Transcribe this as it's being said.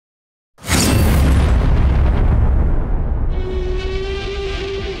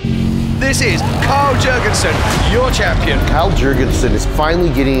This is Kyle Jergensen, your champion. Kyle Jergensen is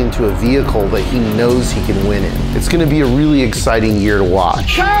finally getting into a vehicle that he knows he can win in. It's going to be a really exciting year to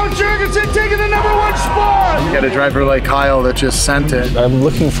watch. Kyle Jergensen taking the #1 spot. You got a driver like Kyle that just sent it. I'm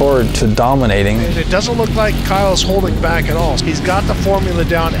looking forward to dominating. And it doesn't look like Kyle's holding back at all. He's got the formula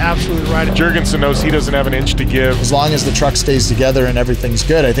down absolutely right. Jergensen knows he doesn't have an inch to give. As long as the truck stays together and everything's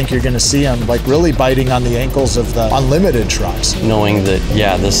good, I think you're going to see him like really biting on the ankles of the unlimited trucks. Knowing that,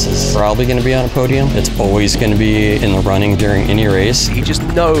 yeah, this is probably going to be on a podium. It's always going to be in the running during any race. He just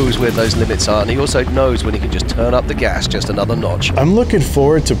knows where those limits are, and he also knows when he can just turn up the gas just another notch. I'm looking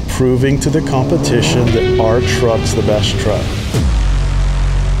forward to proving to the competition that our truck's the best truck.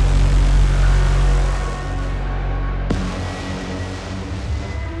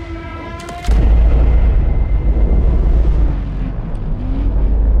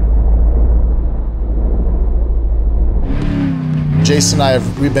 Jason and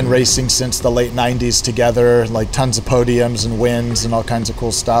I, we've been racing since the late 90s together, like tons of podiums and wins and all kinds of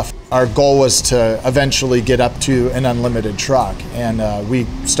cool stuff. Our goal was to eventually get up to an unlimited truck, and we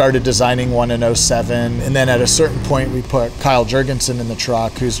started designing one in '07, and then at a certain point we put Kyle Jergensen in the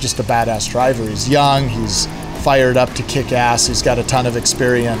truck, who's just a badass driver. He's young, he's fired up to kick ass, he's got a ton of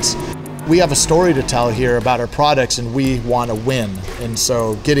experience. We have a story to tell here about our products, and we want to win, and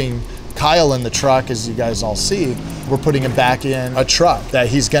so getting Kyle in the truck, as you guys all see, we're putting him back in a truck that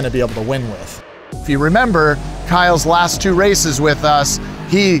he's going to be able to win with. If you remember Kyle's last 2 races with us,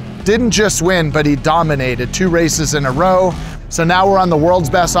 he didn't just win, but he dominated 2 races in a row. So now we're on the world's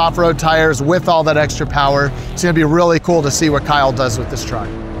best off-road tires with all that extra power. It's going to be really cool to see what Kyle does with this truck.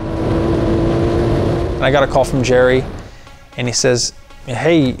 And I got a call from Jerry, and he says,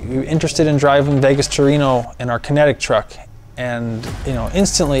 "Hey, you interested in driving Vegas to Reno in our Kinetik truck?" And, you know,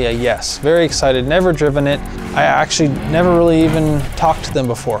 instantly a yes. Very excited, never driven it. I actually never really even talked to them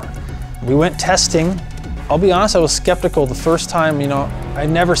before. We went testing. I'll be honest, I was skeptical the first time, you know. I'd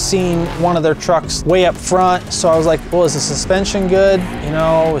never seen one of their trucks way up front, so I was like, well, is the suspension good? You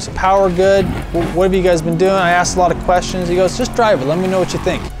know, is the power good? What have you guys been doing? I asked a lot of questions. He goes, just drive it, let me know what you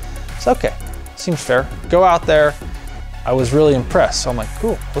think. It's okay, seems fair. Go out there. I was really impressed, so I'm like,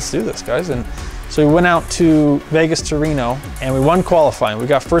 cool, let's do this, guys. And so we went out to Vegas to Reno, and we won qualifying. We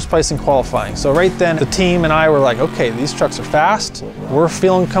got first place in qualifying. So right then, the team and I were like, okay, these trucks are fast. We're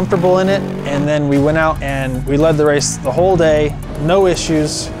feeling comfortable in it. And then we went out and we led the race the whole day, no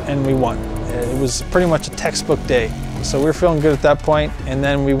issues, and we won. It was pretty much a textbook day. So we were feeling good at that point, and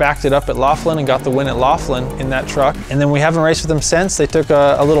then we backed it up at Laughlin and got the win at Laughlin in that truck. And then we haven't raced with them since. They took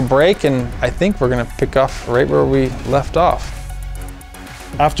a little break, and I think we're gonna pick off right where we left off.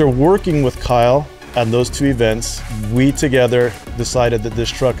 After working with Kyle at those 2 events, we together decided that this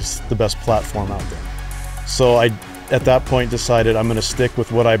truck is the best platform out there. So I, at that point, decided I'm going to stick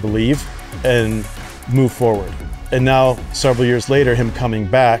with what I believe and move forward. And now, several years later, him coming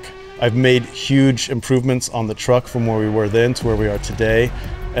back, I've made huge improvements on the truck from where we were then to where we are today.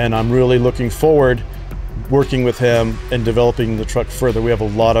 And I'm really looking forward working with him and developing the truck further. We have a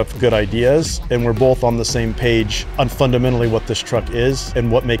lot of good ideas, and we're both on the same page on fundamentally what this truck is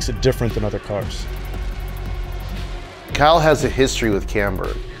and what makes it different than other cars. Kyle has a history with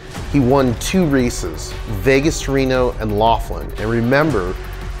Camburg. He won 2 races, Vegas to Reno and Laughlin. And remember,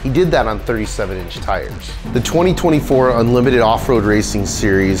 he did that on 37-inch tires. The 2024 Unlimited Off-Road Racing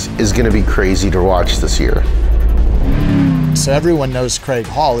Series is going to be crazy to watch this year. So everyone knows Craig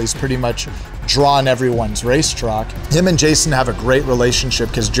Hall. He's pretty much drawn everyone's race truck. Him and Jason have a great relationship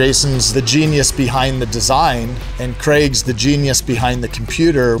because Jason's the genius behind the design and Craig's the genius behind the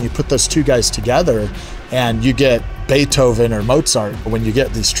computer. You put those 2 guys together and you get Beethoven or Mozart when you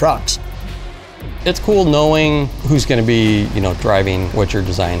get these trucks. It's cool knowing who's going to be, you know, driving what you're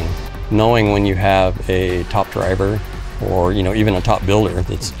designing. Knowing when you have a top driver or, you know, even a top builder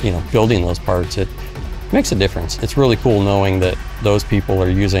that's, you know, building those parts, it makes a difference. It's really cool knowing that those people are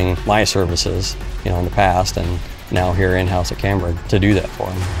using my services, you know, in the past and now here in-house at Camburg to do that for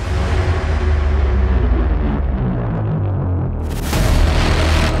them.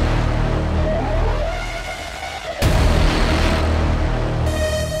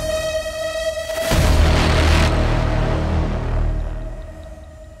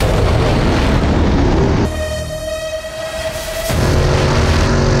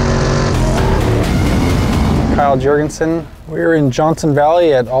 Kyle Jergensen. We're in Johnson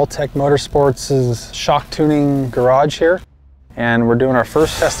Valley at Alltech Motorsports' shock tuning garage here, and we're doing our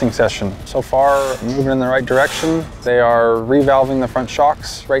first testing session. So far, moving in the right direction. They are revalving the front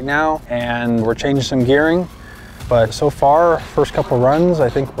shocks right now, and we're changing some gearing. But so far, first couple runs, I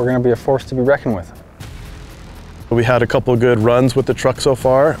think we're going to be a force to be reckoned with. We had a couple of good runs with the truck so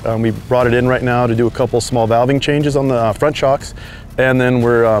far. We brought it in right now to do a couple small valving changes on the front shocks. And then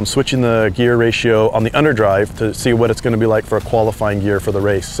we're switching the gear ratio on the underdrive to see what it's going to be like for a qualifying gear for the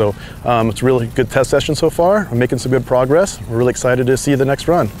race. So it's a really good test session so far. I'm making some good progress. We're really excited to see the next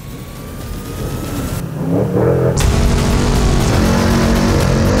run.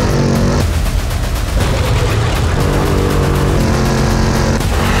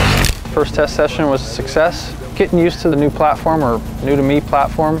 First test session was a success. Getting used to the new platform, or new to me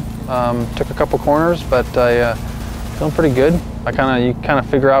platform, took a couple corners, but I feeling pretty good. You kind of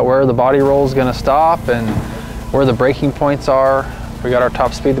figure out where the body roll is going to stop and where the braking points are. We got our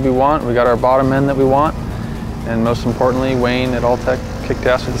top speed that we want, we got our bottom end that we want, and most importantly, Wayne at Alltech kicked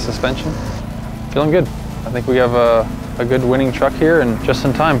ass with the suspension. Feeling good. I think we have a good winning truck here, and just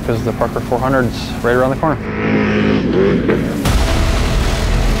in time because the Parker 400's right around the corner.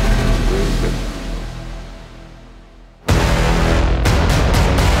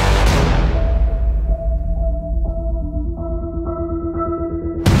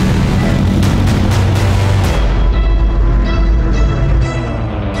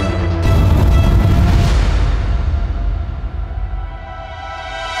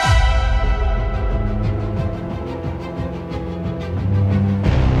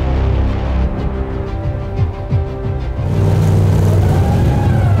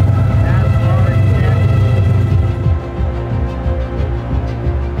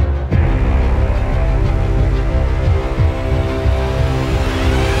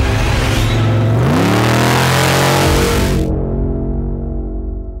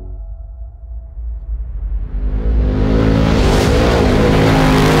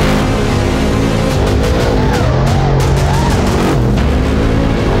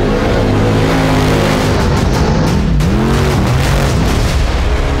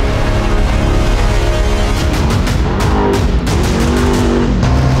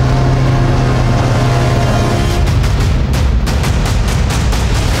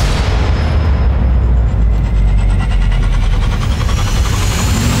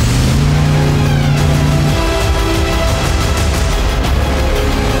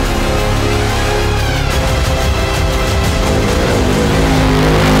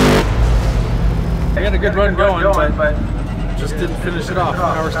 Good run going, but just didn't finish it off.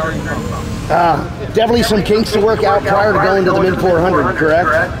 Power steering pump. Definitely some kinks to work out prior to going to the mid 400,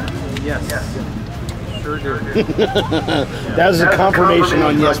 correct? Yes. Sure do. That was a confirmation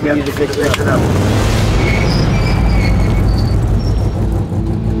on yes, we need to fix it up.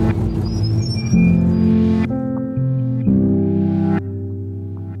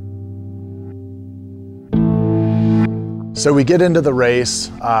 So we get into the race,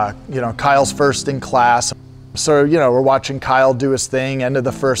 Kyle's first in class. So, we're watching Kyle do his thing, end of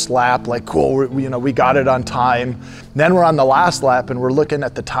the first lap, like, cool, we got it on time. Then we're on the last lap and we're looking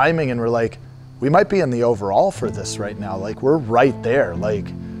at the timing and we're like, we might be in the overall for this right now. Like, we're right there.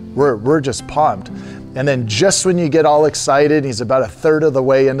 Like, we're just pumped. And then just when you get all excited, he's about a third of the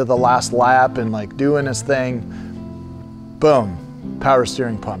way into the last lap and like doing his thing, boom, power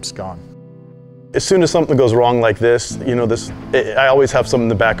steering pump's gone. As soon as something goes wrong like this, I always have something in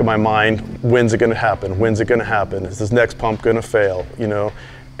the back of my mind. When's it going to happen? When's it going to happen? Is this next pump going to fail?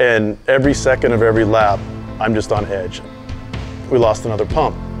 And every second of every lap, I'm just on edge. We lost another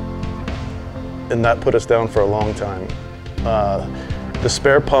pump, and that put us down for a long time. The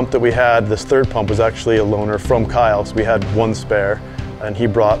spare pump that we had, this third pump, was actually a loaner from Kyle. So we had one spare, and he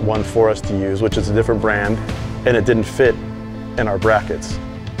brought one for us to use, which is a different brand, and it didn't fit in our brackets.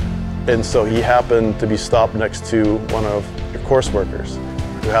 And so he happened to be stopped next to one of your course workers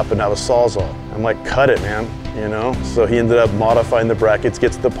who happened to have a Sawzall. I'm like, cut it, man, So he ended up modifying the brackets,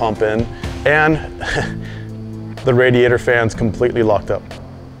 gets the pump in, and the radiator fan's completely locked up.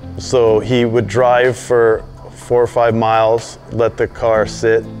 So he would drive for 4 or 5 miles, let the car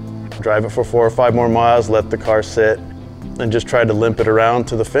sit, drive it for 4 or 5 more miles, let the car sit, and just try to limp it around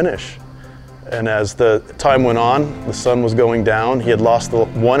to the finish. And as the time went on, the sun was going down. He had lost the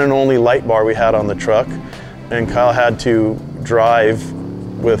one and only light bar we had on the truck, and Kyle had to drive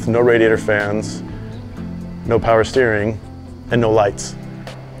with no radiator fans, no power steering, and no lights.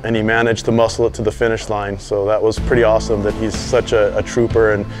 And he managed to muscle it to the finish line. So that was pretty awesome that he's such a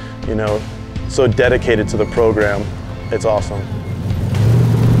trooper and, so dedicated to the program. It's awesome.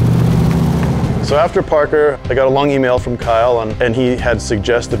 So after Parker, I got a long email from Kyle and he had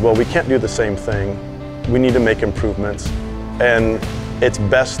suggested, well, we can't do the same thing. We need to make improvements. And it's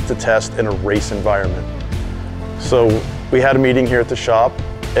best to test in a race environment. So we had a meeting here at the shop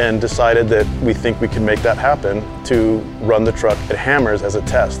and decided that we think we can make that happen to run the truck at Hammers as a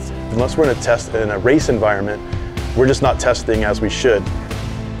test. Unless we're in a test in a race environment, we're just not testing as we should.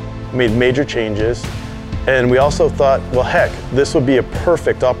 Made major changes. And we also thought, well, heck, this would be a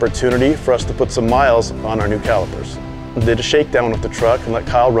perfect opportunity for us to put some miles on our new calipers. Did a shakedown with the truck and let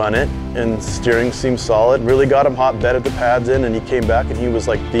Kyle run it, and steering seemed solid. Really got him hot, bedded the pads in, and he came back and he was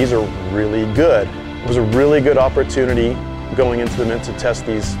like, these are really good. It was a really good opportunity going into the mint to test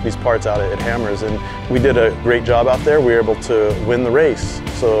these parts out at Hammers, and we did a great job out there. We were able to win the race.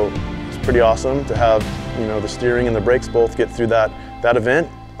 So it's pretty awesome to have, you know, the steering and the brakes both get through that event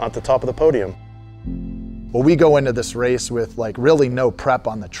at the top of the podium. Well, we go into this race with like really no prep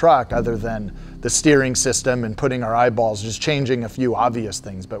on the truck other than the steering system and putting our eyeballs, just changing a few obvious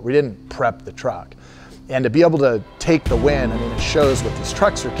things, but we didn't prep the truck. And to be able to take the win, I mean, it shows what these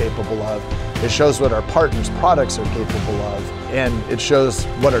trucks are capable of, it shows what our partners' products are capable of, and it shows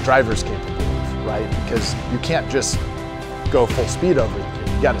what our driver's capable of, right? Because you can't just go full speed over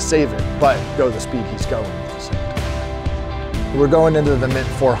it, you gotta save it, but go the speed he's going. We're going into the Mint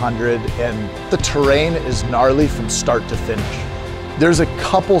 400 and the terrain is gnarly from start to finish. There's a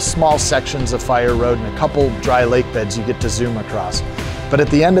couple small sections of fire road and a couple dry lake beds you get to zoom across. But at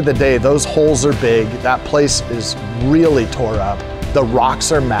the end of the day, those holes are big. That place is really tore up. The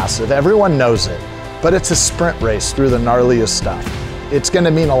rocks are massive. Everyone knows it, but it's a sprint race through the gnarliest stuff. It's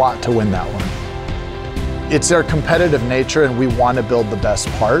gonna mean a lot to win that one. It's our competitive nature and we want to build the best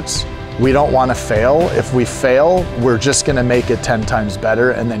parts. We don't want to fail. If we fail, we're just going to make it 10 times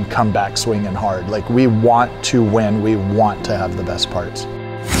better and then come back swinging hard. Like, we want to win. We want to have the best parts.